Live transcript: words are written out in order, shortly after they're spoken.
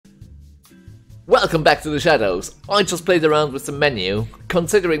Welcome back to the Shadows. I just played around with the menu.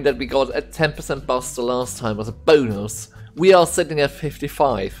 Considering that we got a 10% bust the last time as a bonus, we are sitting at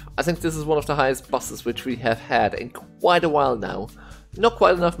 55. I think this is one of the highest busts which we have had in quite a while now. Not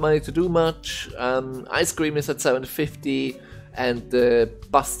quite enough money to do much. Ice cream is at 750 and the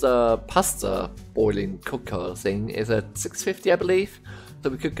pasta boiling cooker thing is at 650, I believe.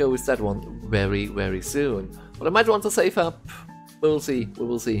 So we could go with that one very, very soon. But I might want to save up. We will see. We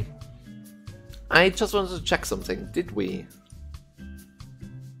will see. I just wanted to check something. Did we?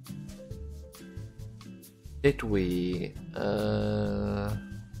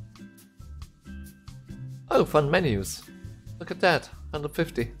 Oh, fun menus. Look at that.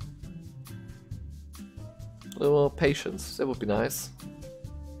 150. A little more patience. That would be nice.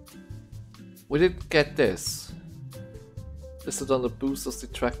 We did get this. Listed on the boosters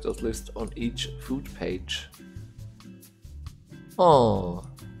detractors list on each food page. Oh.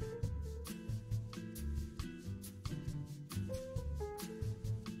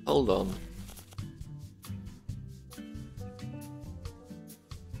 Hold on.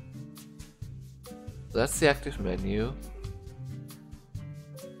 That's the active menu.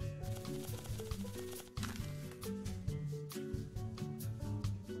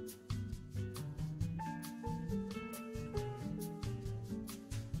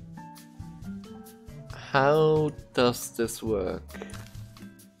 How does this work?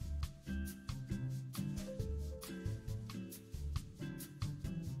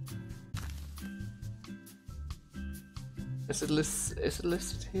 Is it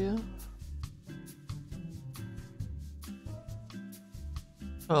listed here?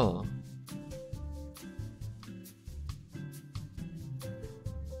 Oh.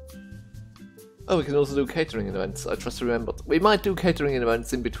 Oh, we can also do catering events. I just remembered. We might do catering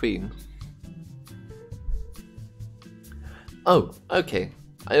events in between. Oh, okay.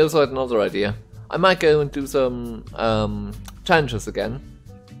 I also had another idea. I might go and do some challenges again.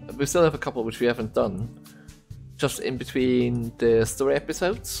 We still have a couple which we haven't done. Just in between the story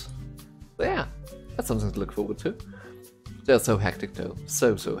episodes. So yeah, that's something to look forward to. They're so hectic though.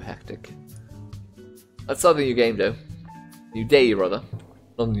 So hectic. Let's start a new game though. New day rather.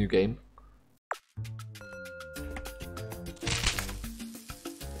 Not a new game.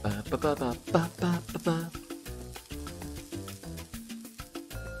 Ba ba ba ba ba ba ba ba.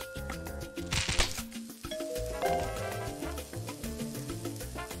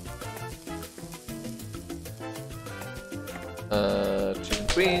 Chicken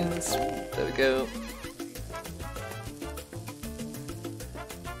queens. There we go.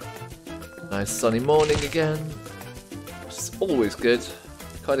 Nice sunny morning again. Which is always good.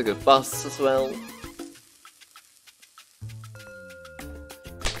 Quite a good bus as well.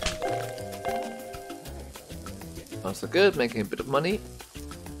 Also good, making a bit of money.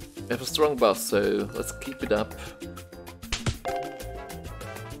 We have a strong bus, so let's keep it up.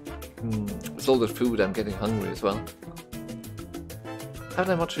 With all the food, I'm getting hungry as well.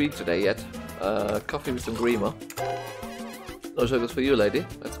 Haven't had much to eat today yet. Coffee with some creamer. No sugars for you, lady.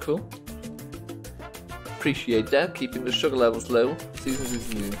 That's cool. Appreciate that. Keeping the sugar levels low.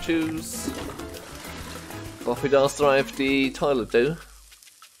 Season choose. Coffee does drive the toilet though.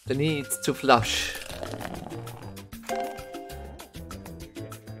 The need to flush.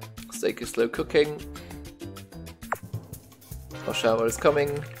 Steak is slow cooking. Our shower is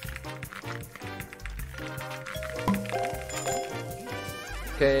coming.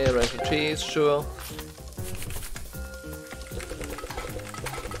 Okay, rice and cheese, sure.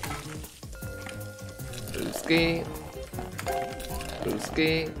 Brewski.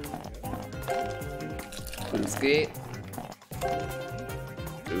 Brewski. Brewski.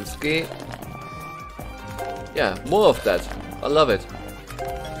 Brewski. Yeah, more of that. I love it.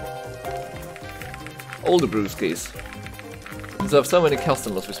 All the brewskis. Because I have so many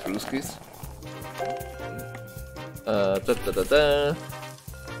customers with brewskis.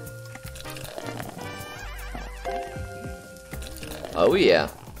 Oh yeah.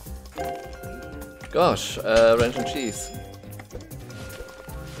 Gosh, ranch and cheese.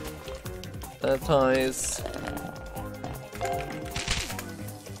 Ties.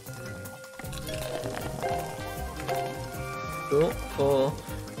 Cool. For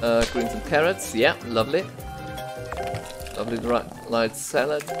greens and carrots. Yeah, lovely. Lovely light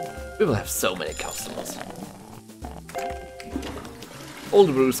salad. We will have so many customers. All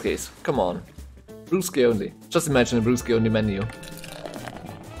the brewskis. Come on. Brewski only. Just imagine a brewski only menu.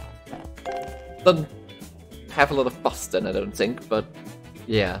 Doesn't have a lot of bust then, I don't think, but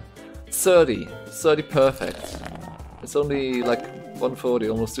yeah. 30 perfect. It's only like 1:40,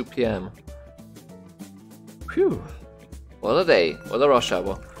 almost 2 PM. Phew. What a day. What a rush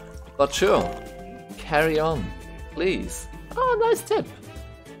hour. But sure, carry on, please. Oh, nice tip.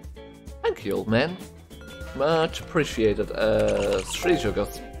 Thank you, old man. Much appreciated. 3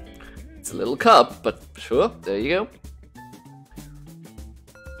 sugars. It's a little cup, but sure, there you go.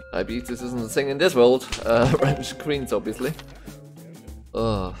 Diabetes isn't a thing in this world. Ranch greens, obviously.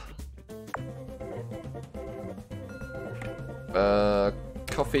 Ugh.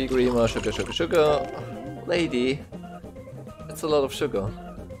 Coffee, creamer, sugar, sugar, sugar. Lady, it's a lot of sugar.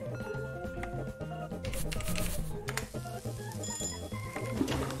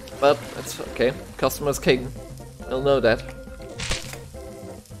 But it's okay. Customer's king. I'll know that.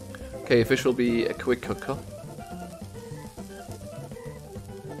 Okay, fish will be a quick cooker.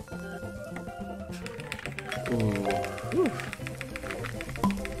 Ooh.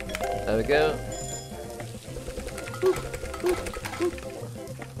 There we go.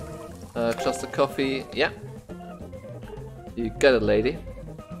 Just a coffee. Yeah. You got it, lady.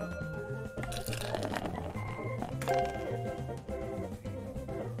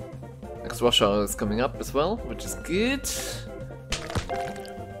 Next rush hour is coming up as well, which is good.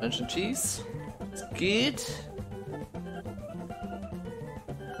 French and cheese. It's good.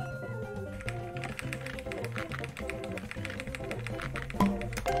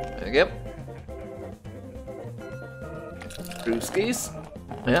 There we go. Brewskis.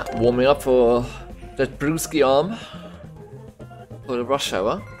 Yeah, warming up for that brewski arm. For the rush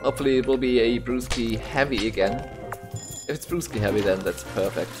hour. Hopefully it will be a brewski heavy again. If it's brewski heavy, then that's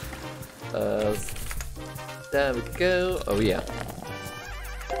perfect. There we go. Oh yeah.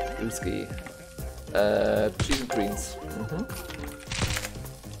 Brewski. Cheese and greens.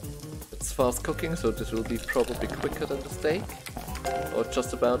 It's fast cooking, so this will be probably quicker than the steak. Or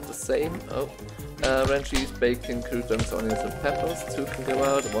just about the same. Oh. Ranch cheese, bacon, croutons, onions and peppers. 2 can go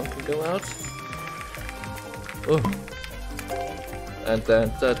out, 1 can go out. Oh. And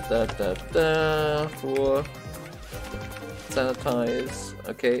then for sanitize.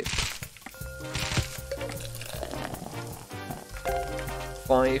 Okay.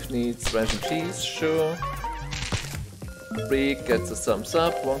 5 needs ranch and cheese, sure. 3 gets a thumbs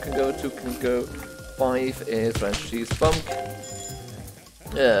up, 1 can go, 2 can go. 5 is ranch cheese bunk.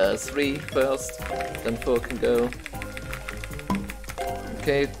 3 first, then 4 can go.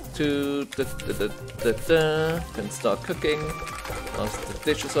 Okay, 2 can start cooking. Once the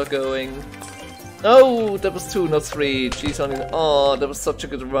dishes are going. Oh, that was 2, not 3. Cheese onion. Oh, that was such a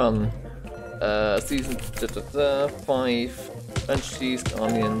good run. Season 5. French cheese,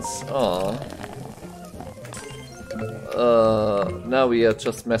 onions. Oh. Now we are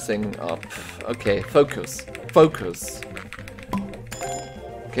just messing up. Okay, focus. Focus.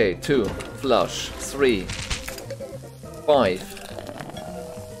 Okay, 2. Flush. 3. 5.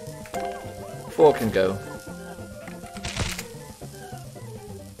 4 can go.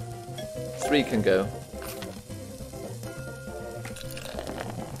 3 can go.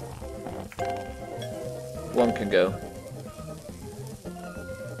 1 can go.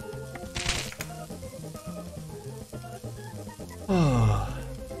 Oh,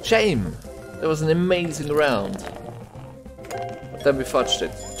 shame! That was an amazing round. But then we fudged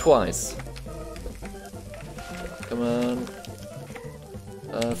it twice. Come on.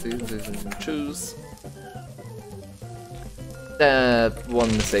 Season, choose. That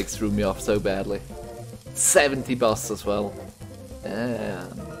one mistake threw me off so badly. 70 busts as well. Yeah.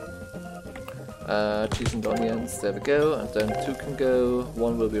 Cheese and onions, there we go. And then 2 can go.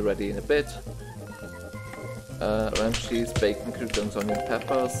 1 will be ready in a bit. Ranch cheese, bacon, croutons, onion,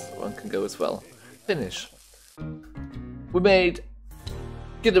 peppers. 1 can go as well. Finish. We made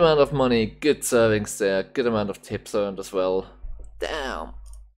good amount of money, good servings there, good amount of tips earned as well. Damn.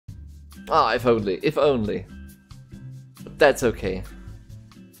 Ah, if only. But that's okay.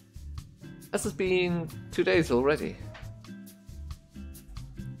 Has it been 2 days already?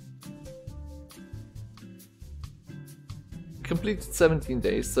 Completed 17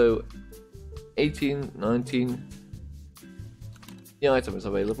 days, so 18, 19. The item is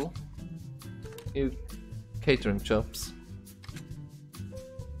available. New catering jobs.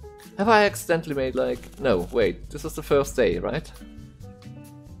 Have I accidentally made like... No, wait, this was the first day, right?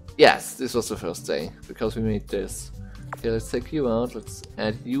 Yes, this was the first day, because we made this. Okay, let's take you out, let's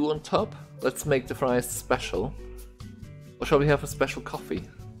add you on top. Let's make the fries special. Or shall we have a special coffee?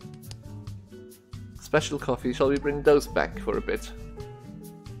 Special coffee, shall we bring those back for a bit?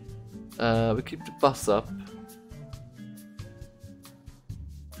 We keep the bus up.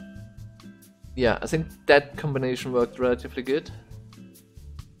 Yeah, I think that combination worked relatively good.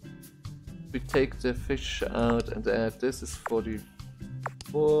 We take the fish out and add this is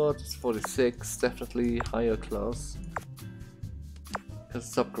 44, this is 46, definitely higher class. because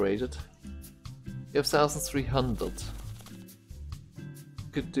it's upgraded. You have 1300.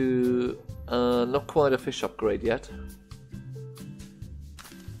 Could do not quite a fish upgrade yet.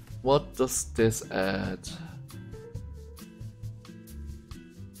 What does this add?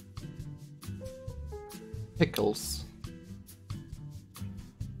 Pickles.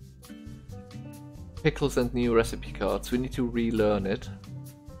 Pickles and new recipe cards. We need to relearn it.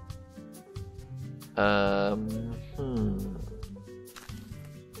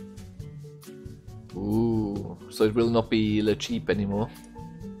 Ooh, so it will not be le cheap anymore.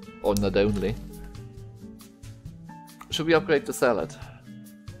 Or not only. Should we upgrade the salad?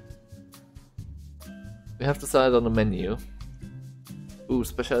 We have decided on the menu. Ooh,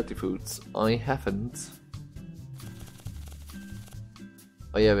 specialty foods. I haven't.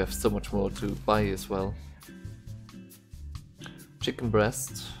 Oh yeah, we have so much more to buy as well. Chicken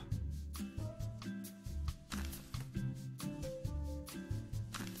breast.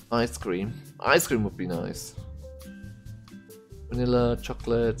 Ice cream. Ice cream would be nice. Vanilla,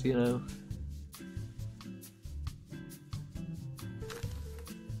 chocolate, you know.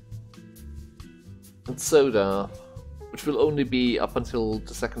 And soda, which will only be up until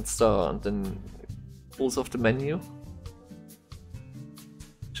the second star and then pulls off the menu.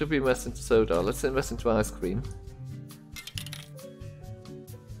 Should we invest into soda? Let's invest into ice cream.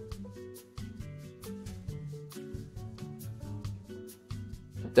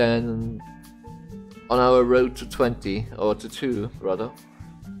 Then on our road to 20, or to 2 rather,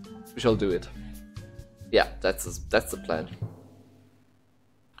 we shall do it. Yeah, that's the plan.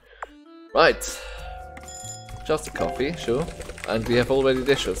 Right. Just a coffee, sure. And we have already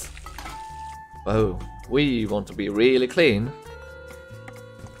dishes. Oh, we want to be really clean.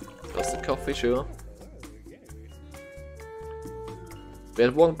 Just a coffee, sure. We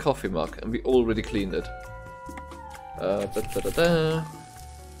had 1 coffee mug and we already cleaned it.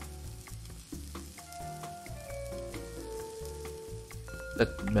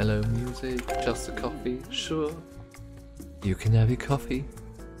 That mellow music, just a coffee, sure. You can have your coffee.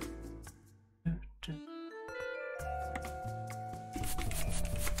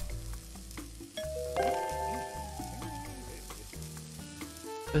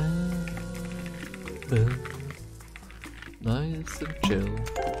 Nice and chill.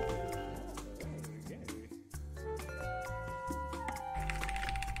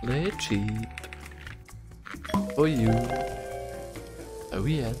 Play it cheap. For you. Oh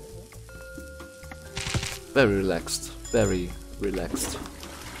yeah. Very relaxed. Very relaxed.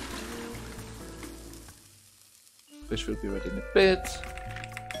 Fish will be ready in a bit.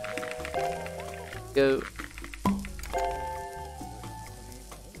 Go.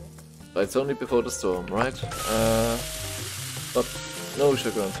 But it's only before the storm, right? But no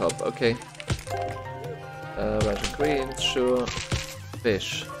sugar on top, okay. Ranch and greens, sure.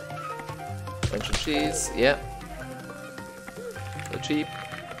 Fish. Ranch and cheese, yeah. So cheap.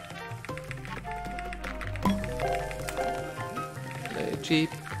 Play cheap.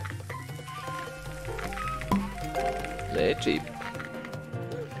 Play cheap.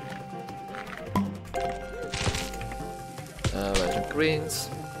 Ranch and greens.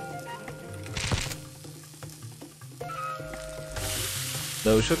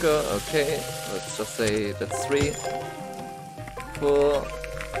 No sugar, okay, let's just say that's 3, 4,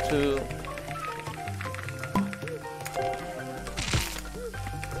 2,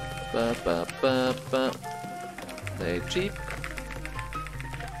 Play cheap.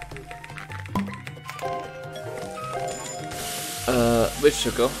 Which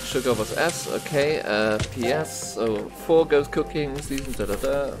sugar? Sugar was S, okay, PS, so 4 goes cooking, season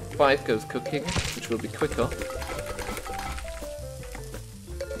 5 goes cooking, which will be quicker.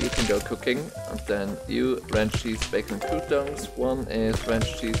 You can go cooking, and then you ranch cheese, bacon, croutons. 1 is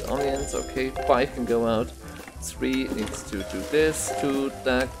ranch cheese, onions. Okay, 5 can go out. 3 needs to do this. 2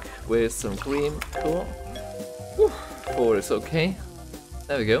 duck with some cream. Cool. Whew. 4 is okay.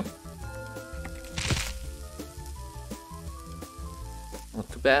 There we go. Not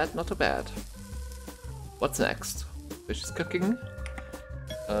too bad, not too bad. What's next? Fish is cooking.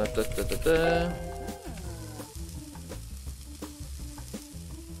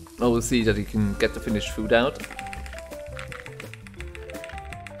 Oh, we'll see that he can get the finished food out.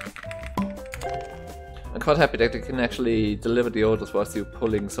 I'm quite happy that he can actually deliver the orders whilst you're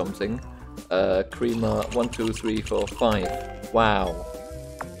pulling something. Creamer 1, 2, 3, 4, 5. Wow.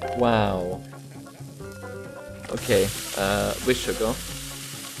 Wow. Okay, with sugar.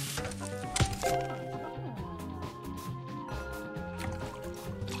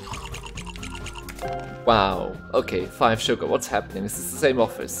 Wow, okay, 5 sugar, what's happening? Is this the same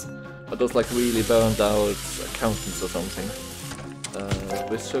office? Are those like really burned out accountants or something?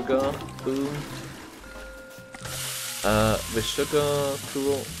 with sugar, boom. With sugar,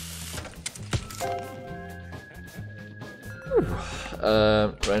 cool.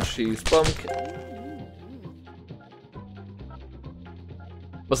 Ranch cheese, bunk.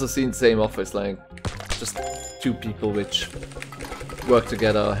 Must have seen the same office, like just two people which work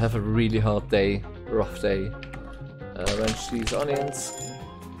together, have a really hard day, rough day. Ranch cheese, onions.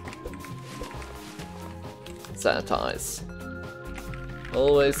 Sanitize.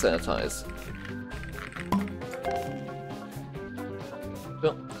 Always sanitize.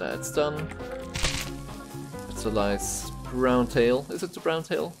 Well, that's done. It's a nice brown tail. Is it the brown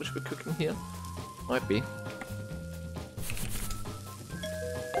tail which we're cooking here? Might be.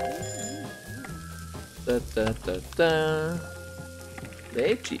 Da da da da.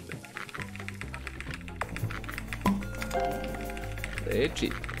 Very cheap. Very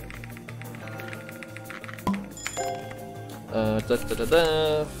cheap. Da da da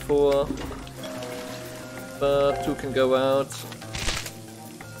da. 4. But 2 can go out.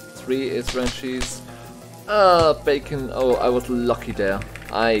 3 is ranch cheese. Bacon. Oh, I was lucky there.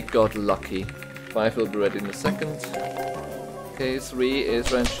 I got lucky. 5 will be ready in a second. Okay, 3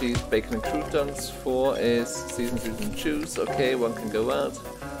 is ranch cheese, bacon and croutons. 4 is seasoned juice. Okay, 1 can go out.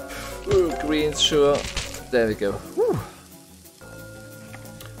 Ooh, greens, sure. There we go. Woo.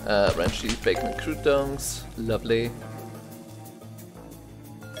 Ranch cheese, bacon and croutons. Lovely.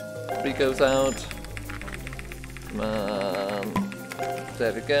 3 goes out. Come on.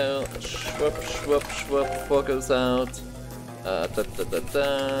 There we go. Schwupp, schwupp, schwupp. 4 goes out. Da da da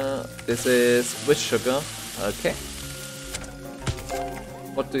da. This is with sugar. Okay.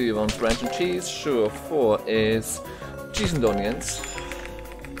 What do you want? Ranch and cheese? Sure. 4 is cheese and onions.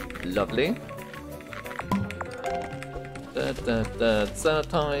 Lovely. Da da da.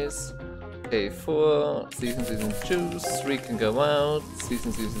 Sanitize. Okay, 4 seasoned juice. 3 can go out.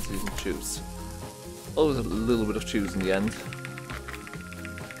 Seasoned juice. Always a little bit of juice in the end.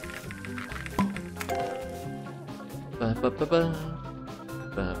 Ba ba ba ba.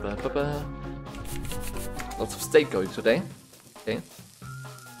 Ba ba ba ba. Lots of steak going today. Okay.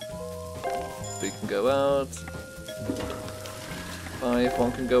 3 can go out. 5,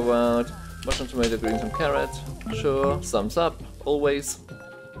 1 can go out. Mushroom, tomato, greens and carrot. Sure, thumbs up, always.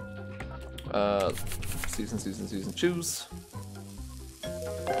 Season, choose.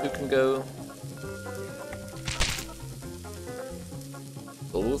 2 can go.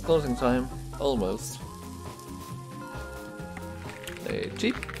 Almost closing time, almost.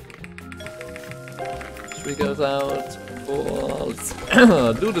 Cheap. 3 goes out. 4. Let's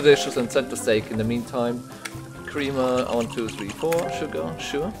do the dishes and set the steak in the meantime. Creamer on 2, 3, 4. Sugar,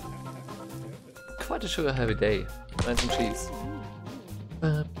 sure. Quite a sugar heavy day. Ranch and cheese.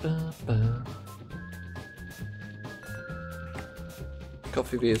 Ba, ba, ba.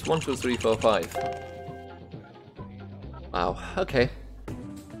 Coffee beers 1, 2, 3, 4, 5. Wow, okay.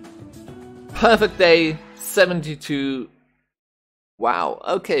 Perfect day, 72. Wow,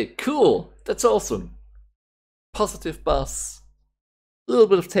 okay, cool. That's awesome. Positive buzz. A little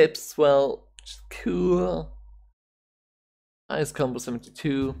bit of tips as well. Just cool. Nice combo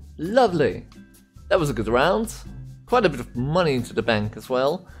 72. Lovely. That was a good round. Quite a bit of money into the bank as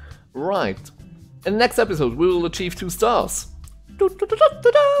well. Right. In the next episode we will achieve 2 stars.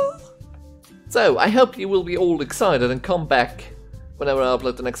 So I hope you will be all excited and come back whenever I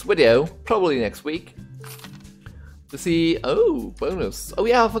upload the next video. Probably next week. To see... Oh, bonus. Oh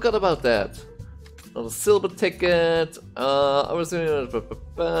yeah, I forgot about that. Another silver ticket. I was doing...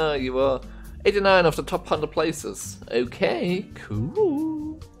 You were 89 of the top 100 places. Okay,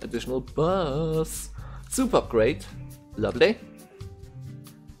 cool. Additional buzz. Super upgrade. Lovely.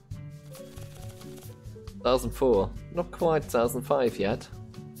 1004. Not quite 1005 yet.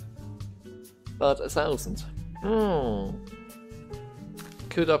 But 1000.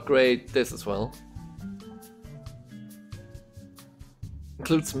 Could upgrade this as well.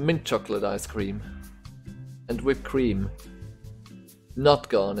 Includes mint chocolate ice cream. And whipped cream. Not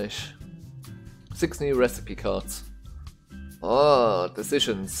garnish. 6 new recipe cards. Ah,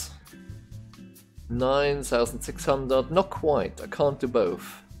 decisions. 9,600. Not quite. I can't do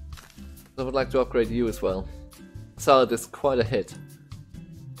both. I would like to upgrade you as well. Salad is quite a hit.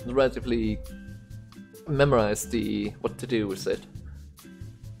 Relatively memorize what to do with it.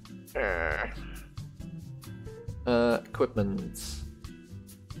 Equipment.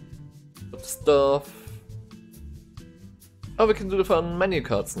 Stuff. Oh, we can do the fun menu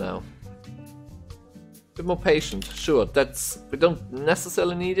cards now. Bit more patient, sure. We don't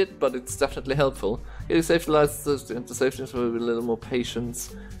necessarily need it, but it's definitely helpful. Here you save the licenses and the safety with a little more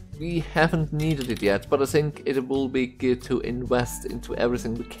patience. we haven't needed it yet, but I think it will be good to invest into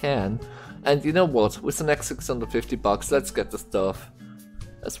everything we can. And you know what, with the next 650 bucks, let's get the stuff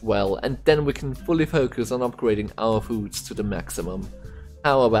as well, and then we can fully focus on upgrading our foods to the maximum.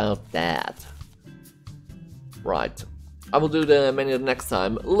 How about that? Right, I will do the menu next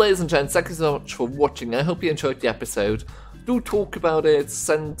time. Ladies and gents, thank you so much for watching. I hope you enjoyed the episode. Do talk about it,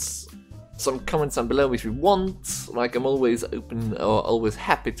 send some comments down below if you want. Like, I'm always open or always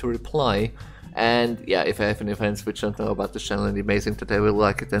happy to reply. And yeah, if I have any friends which don't know about this channel and the amazing that they will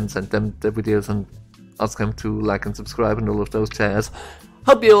like it, then send them the videos and ask them to like and subscribe and all of those jazz.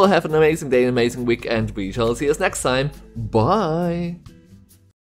 Hope you all have an amazing day, an amazing week, and we shall see us next time. Bye!